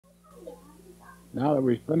Now that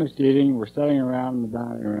we've finished eating, we're sitting around in the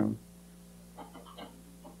dining room,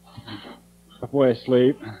 halfway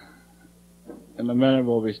asleep. In a minute,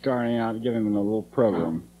 we'll be starting out and giving them a little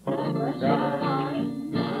program.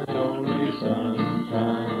 Sunshine, my only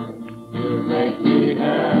sunshine, you make me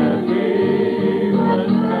happy when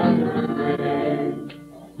skies are gray.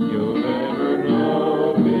 You'll never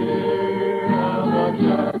know, dear, how much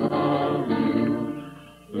I love you.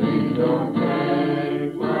 Please don't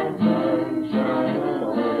take my sunshine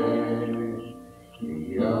away.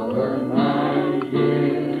 The other night,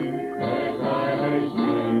 dear, as I lay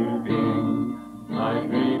sleeping, I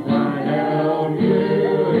dreamed I held you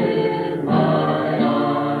in my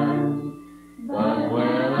arms. But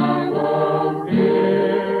when I woke,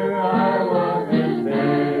 dear, I was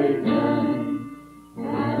mistaken.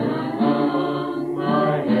 And I hung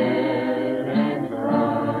my head and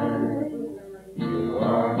cried. You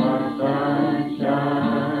are my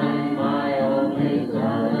sunshine, my only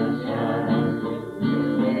sunshine. You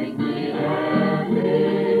make me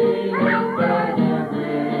happy when skies are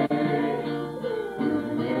gray.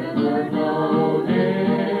 You never know,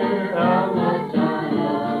 dear, how much I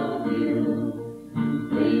love you.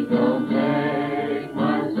 Please don't take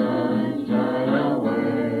my sunshine away.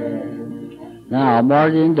 Now,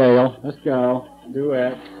 Margie and Dale, let's go.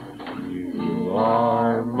 Duet. You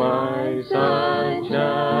are my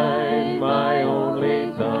sunshine, my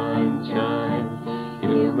only sunshine.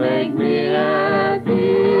 You make me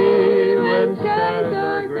happy when skies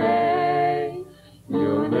are gray.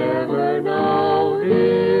 You'll never know,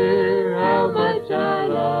 dear, how much I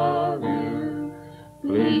love you.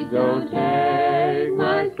 Please don't take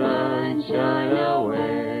my sunshine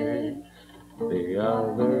away. The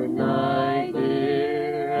other night,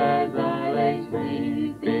 dear, as I lay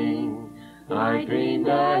sleeping, I dreamed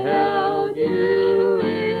I held you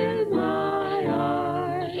in my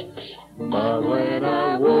arms. But when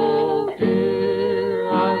I woke, dear,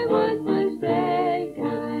 I was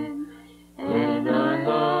mistaken, and I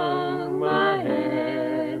hung my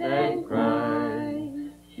head and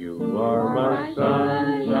cried. You are my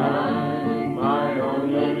sunshine, my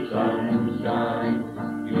only sunshine.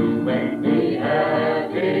 You make me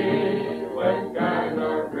happy when skies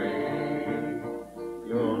are gray.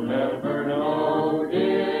 You'll never know,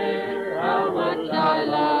 dear, how much I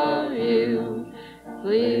love you.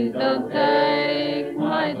 Please don't take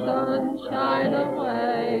my sunshine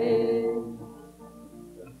away.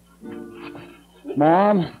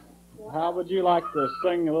 Mom, how would you like to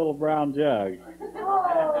sing a Little Brown Jug?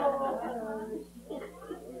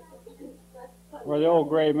 Or the Old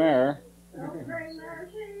Gray Mare?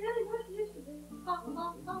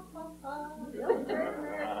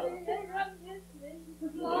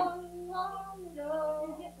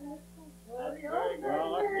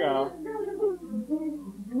 Well, let's go.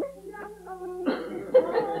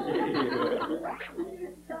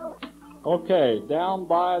 Okay, Down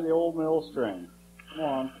by the Old Mill Stream. Come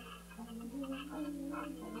on.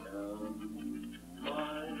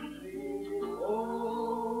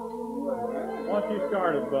 Once you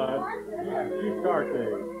started, Bud, you start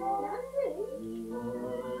these.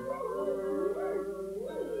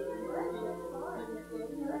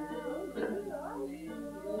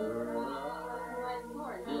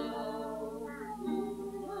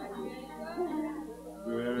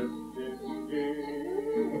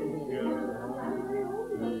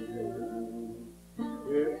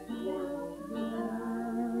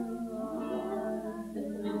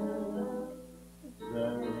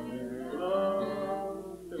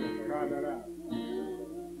 Try that out.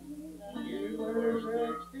 You were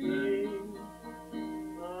 16,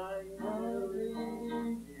 I was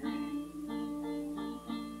 18,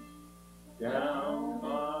 down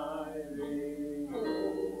by the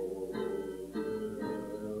old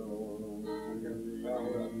mill.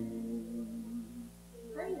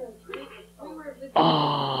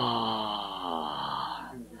 Ah,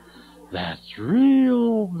 that's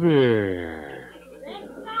real beer.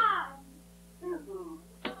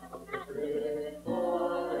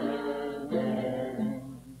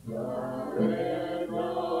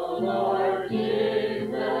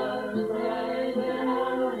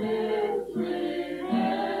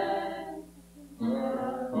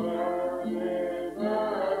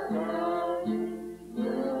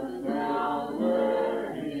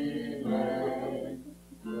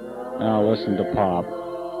 Now listen to Pop.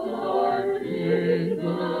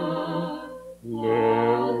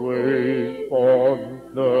 Lily on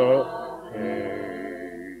the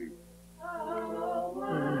hay.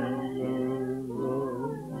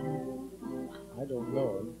 I don't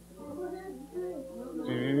know.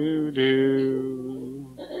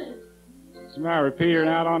 Do. Somebody repeat her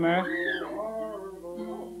out on that?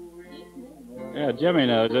 Yeah, Jimmy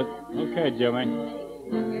knows it. Okay, Jimmy.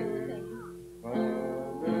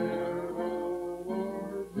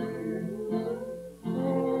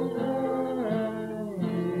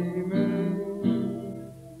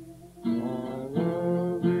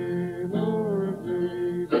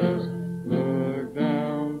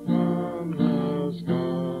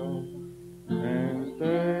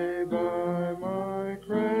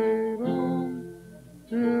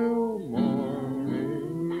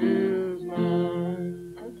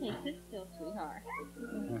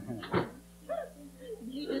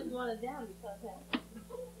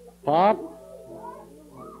 Pop?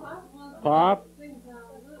 Pop?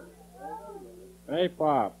 Hey,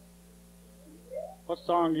 Pop. What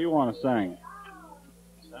song do you want to sing?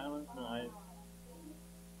 Silent Night.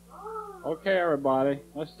 Okay, everybody.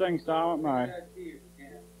 Let's sing Silent Night.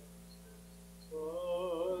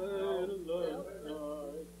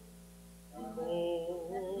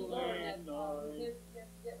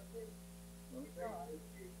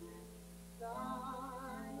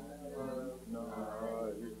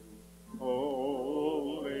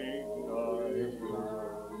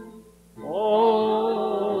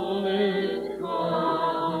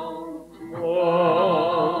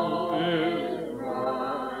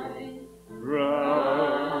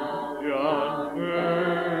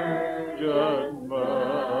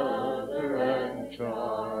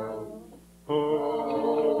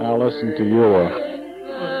 Now listen to Eula.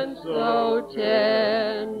 And so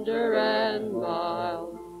tender and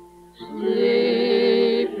mild,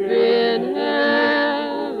 sleep in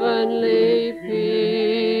heavenly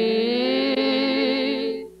peace.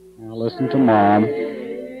 Now listen to Mom.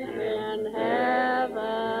 In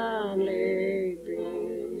heavenly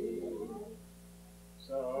peace.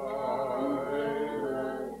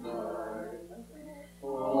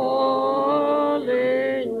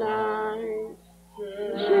 Holy night,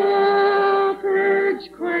 shepherds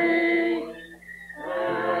quake.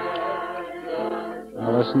 Now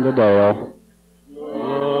listen to Dale.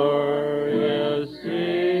 Glorious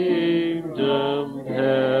kingdom,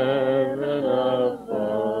 heaven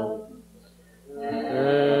above.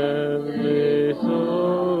 Heavenly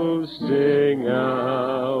souls sing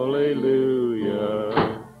hallelujah.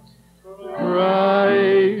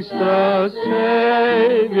 Christ the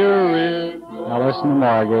Savior is Now listen to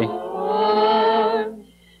Margie.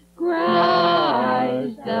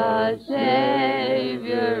 Christ the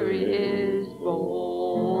Savior is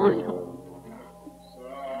born.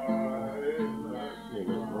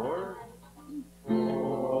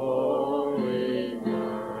 holy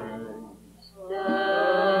night.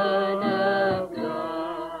 Son of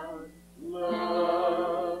God,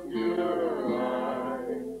 love your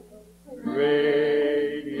eyes.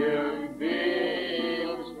 Radiant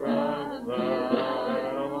beams from the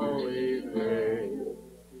holy face.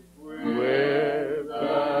 With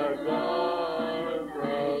the dawn of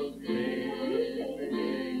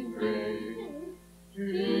sleeping grace.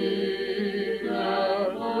 Jesus,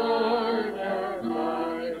 Lord, and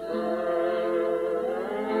my birth.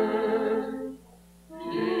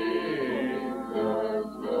 Jesus,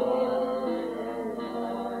 Lord, and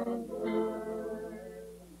my birth.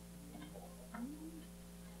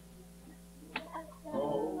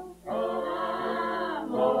 Oh, come,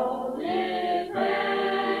 holy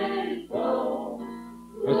faithful.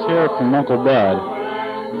 Let's hear it from Uncle Bud.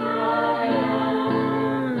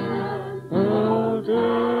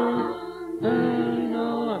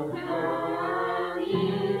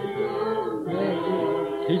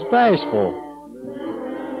 He's bashful.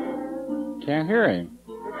 Can't hear him.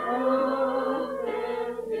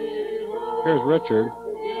 Here's Richard.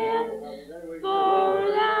 For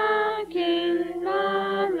the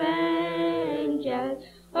kingdom angels,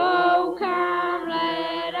 oh come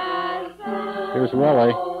let us Here's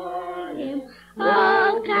Willie. adore him.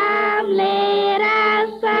 Oh come let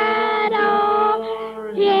us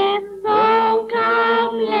adore him. Oh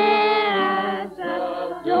come let us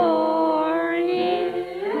adore him.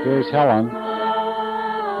 Here's Helen.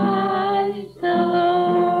 Christ the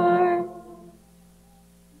Lord.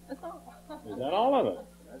 Is that all of it?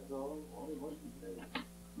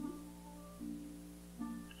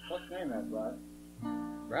 What's the name of that, Bud?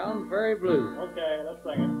 Brown Fairy Blue. Okay, let's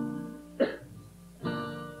sing it.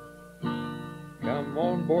 Come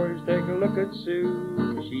on, boys, take a look at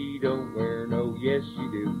Sue. She don't wear no, yes, she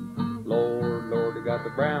do. Lord, Lord, I got the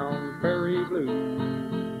brown fairy blue.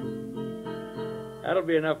 That'll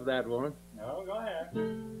be enough of that, won't it? No, go ahead.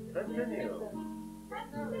 Continue.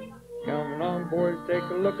 Come along, boys, take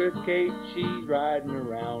a look at Kate. She's riding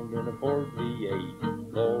around in a Ford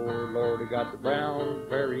V8. Lord, Lord, I got the brown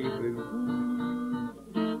fairy blue.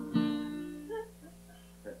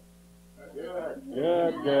 Good.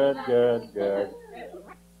 good, good, good.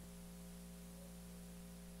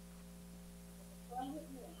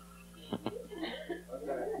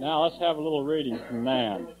 Now let's have a little reading from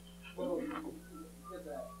Nan.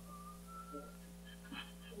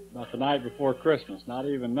 About the night before Christmas. Not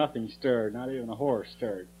even nothing stirred. Not even a horse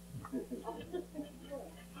stirred.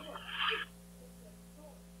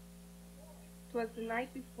 'Twas the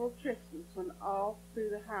night before Christmas when all through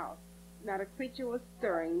the house not a creature was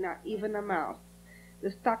stirring, not even a mouse.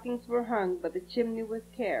 The stockings were hung by the chimney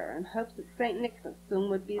with care, in hopes that St. Nicholas soon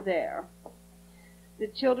would be there. The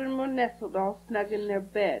children were nestled all snug in their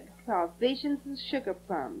bed, while visions of sugar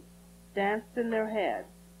plums danced in their heads.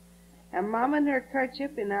 And Mama in her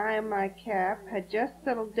kerchief and I in my cap had just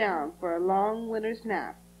settled down for a long winter's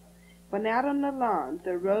nap, when out on the lawn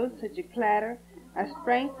there rose such a clatter, I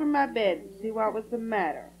sprang from my bed to see what was the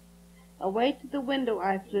matter. Away to the window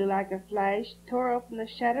I flew like a flash, tore open the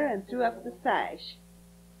shutter and threw up the sash.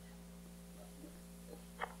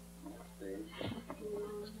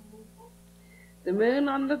 The moon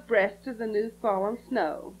on the breast of the new-fallen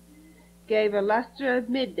snow gave a lustre of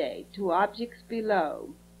midday to objects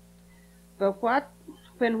below. But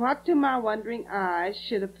when what to my wondering eyes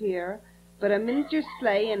should appear but a miniature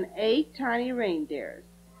sleigh and 8 tiny reindeers,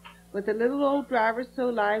 with a little old driver so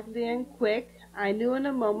lively and quick, I knew in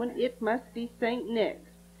a moment it must be St. Nick.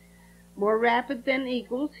 More rapid than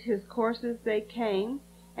eagles his coursers they came,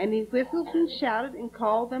 and he whistled and shouted and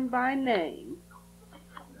called them by name.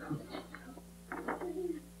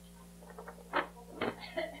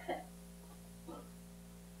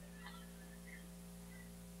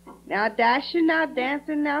 Now Dasher, now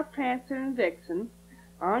Dancer, now Prancer and Vixen,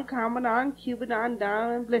 on Comet, on Cupid, on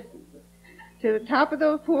Donald and Blitzen, to the top of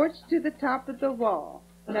the porch, to the top of the wall.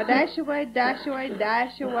 Now dash away, dash away,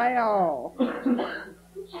 dash away all. Let's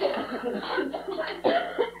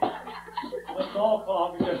all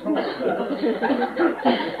cough and just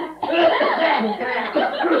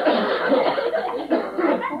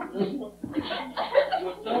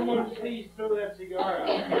Will someone please throw that cigar out?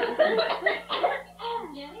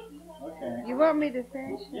 Okay. You want me to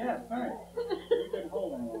finish? Yes, thanks. You've been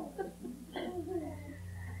holding on.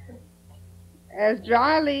 As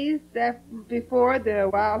dry leaves that before the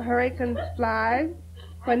wild hurricanes fly,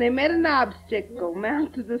 when they met an obstacle,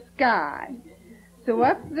 mount to the sky. So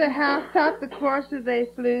up to the housetop the courser they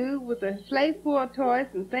flew, with a sleigh full of toys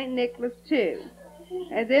and St. Nicholas too.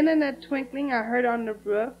 And then in a twinkling I heard on the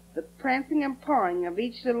roof the prancing and pawing of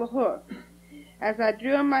each little hoof. As I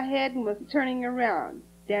drew on my head and was turning around,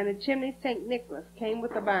 down the chimney St. Nicholas came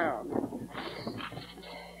with a bound.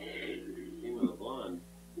 Came with a blonde.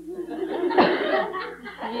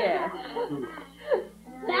 Yes.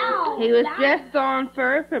 He was dressed all in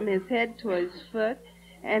fur from his head to his foot,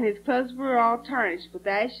 and his clothes were all tarnished with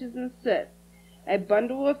ashes and soot. A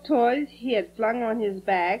bundle of toys he had flung on his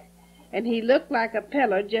back, and he looked like a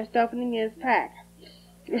peddler just opening his pack.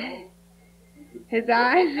 His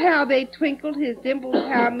eyes, how they twinkled, his dimples,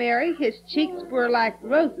 how merry, his cheeks were like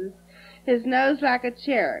roses, his nose like a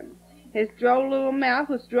cherry. His droll little mouth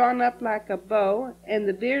was drawn up like a bow, and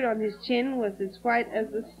the beard on his chin was as white as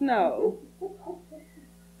the snow.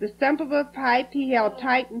 The stump of a pipe he held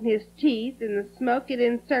tight in his teeth, and the smoke it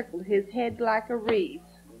encircled his head like a wreath.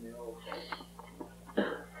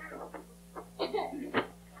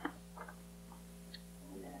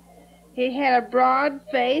 He had a broad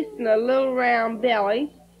face and a little round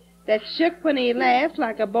belly that shook when he laughed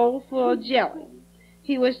like a bowl full of jelly.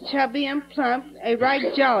 He was chubby and plump, a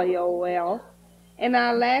right jolly old elf, and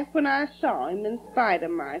I laughed when I saw him in spite of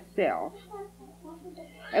myself.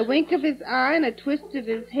 A wink of his eye and a twist of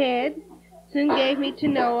his head soon gave me to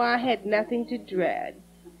know I had nothing to dread.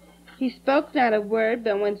 He spoke not a word,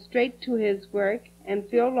 but went straight to his work and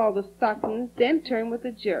filled all the stockings, then turned with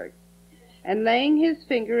a jerk, and laying his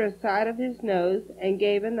finger aside of his nose and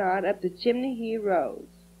gave a nod, up the chimney he rose.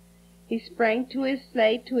 He sprang to his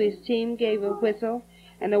sleigh, to his team gave a whistle,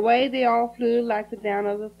 and away they all flew like the down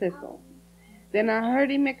of a thistle. Then I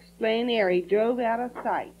heard him explain ere he drove out of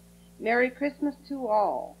sight, Merry Christmas to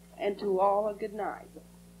all, and to all a good night.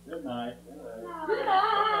 Good night.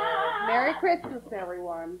 Merry Christmas,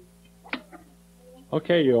 everyone.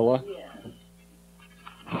 Okay, Eula.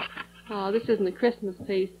 This isn't a Christmas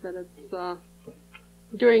piece, but it's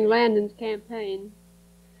during Landon's campaign.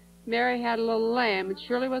 Mary had a little lamb, and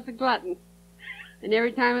Shirley was a glutton. And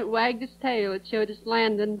every time it wagged its tail, it showed its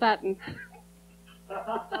Landon button.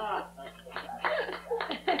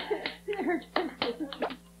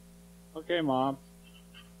 Okay, Mom.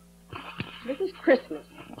 This is Christmas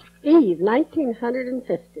Eve,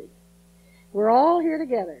 1950. We're all here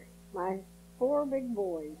together. My 4 big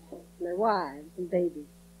boys and their wives and babies.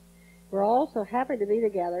 We're all so happy to be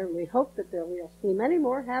together, and we hope that we'll see many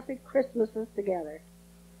more happy Christmases together.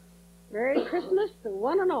 Merry Christmas to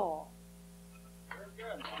one and all. Very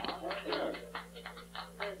good, Mom. Very good.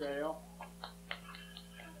 Hey, Dale.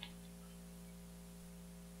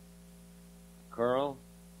 Carl,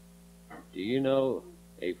 do you know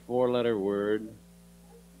a 4-letter word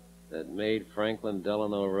that made Franklin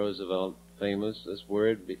Delano Roosevelt famous? This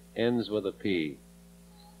word ends with a P.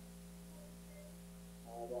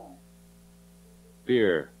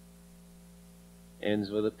 Beer. Ends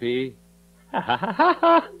with a P. Ha ha ha ha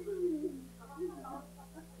ha.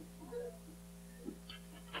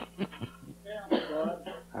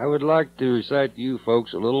 I would like to recite to you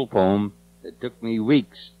folks a little poem that took me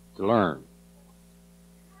weeks to learn.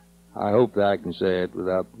 I hope that I can say it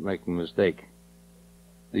without making a mistake.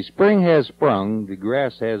 The spring has sprung, the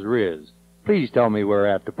grass has riz. Please tell me where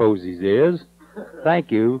at the posies is.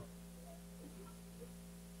 Thank you.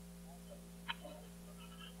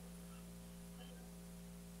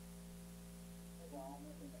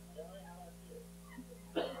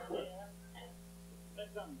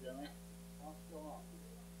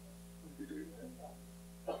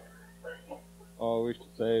 All I wish to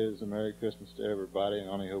say is a Merry Christmas to everybody, and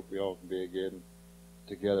only hope we all can be again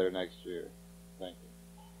together next year. Thank you.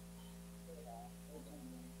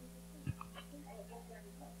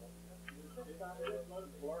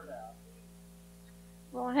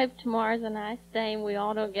 Well, I hope tomorrow's a nice day and we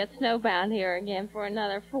all don't get snowbound here again for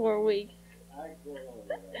another 4 weeks.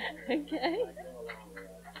 Okay.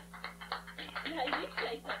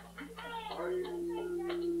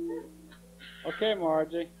 Okay,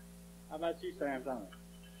 Margie. How about you saying something?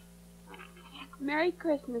 Merry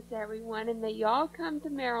Christmas, everyone, and may you all come to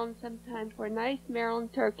Maryland sometime for a nice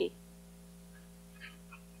Maryland turkey.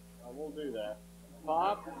 We'll do that.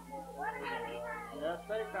 Pop? Yeah,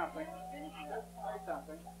 say something. Say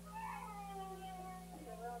something.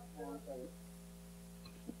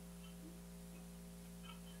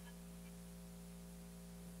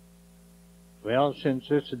 Well, since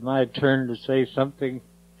this is my turn to say something,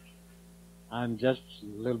 I'm just a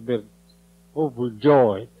little bit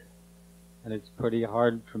overjoyed, and it's pretty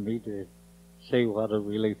hard for me to say what I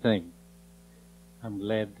really think. I'm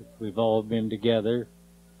glad that we've all been together,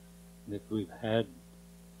 that we've had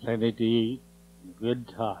plenty to eat, and a good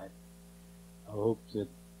time. I hope that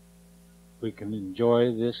we can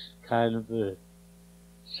enjoy this kind of a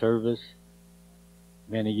service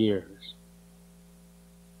many years.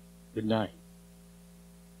 Good night.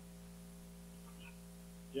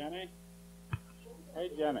 Jenny? Hey,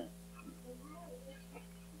 Jenny.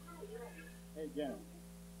 Hey, Jenny.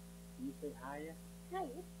 Can you say hiya? Hi.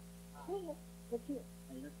 Hey, let's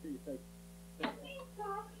see you say.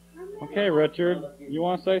 Okay, Richard. You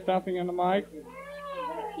want to say something in the mic?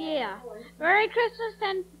 Yeah. Merry Christmas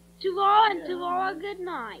and to all a good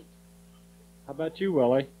night. How about you,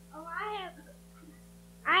 Willie? Oh,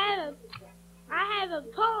 I have a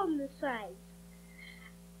poem to say.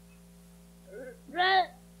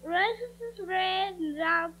 Roses is red and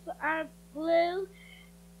violets are blue,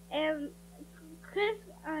 and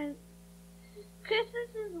Christmas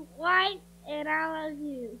is white, and I love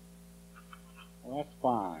you. Well, that's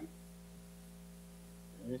fine.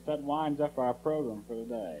 I guess that winds up our program for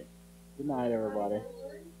today. Good night, everybody.